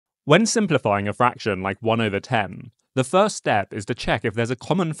When simplifying a fraction like 1 over 10, the first step is to check if there's a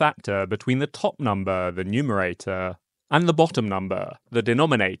common factor between the top number, the numerator, and the bottom number, the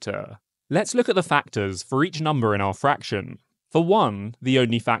denominator. Let's look at the factors for each number in our fraction. For 1, the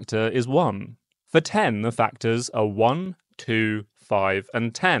only factor is 1. For 10, the factors are 1, 2, 5,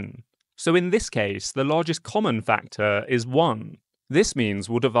 and 10. So in this case, the largest common factor is 1. This means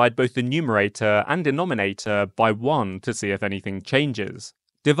we'll divide both the numerator and denominator by 1 to see if anything changes.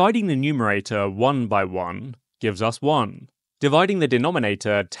 Dividing the numerator 1 by 1 gives us 1. Dividing the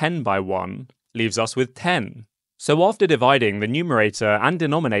denominator 10 by 1 leaves us with 10. So after dividing the numerator and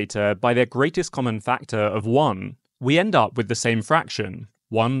denominator by their greatest common factor of 1, we end up with the same fraction,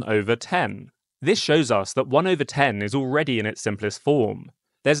 1 over 10. This shows us that 1 over 10 is already in its simplest form.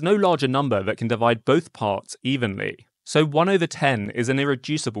 There's no larger number that can divide both parts evenly. So 1 over 10 is an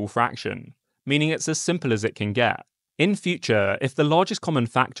irreducible fraction, meaning it's as simple as it can get. In future, if the largest common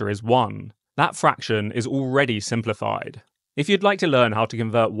factor is 1, that fraction is already simplified. If you'd like to learn how to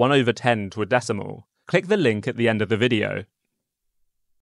convert 1 over 10 to a decimal, click the link at the end of the video.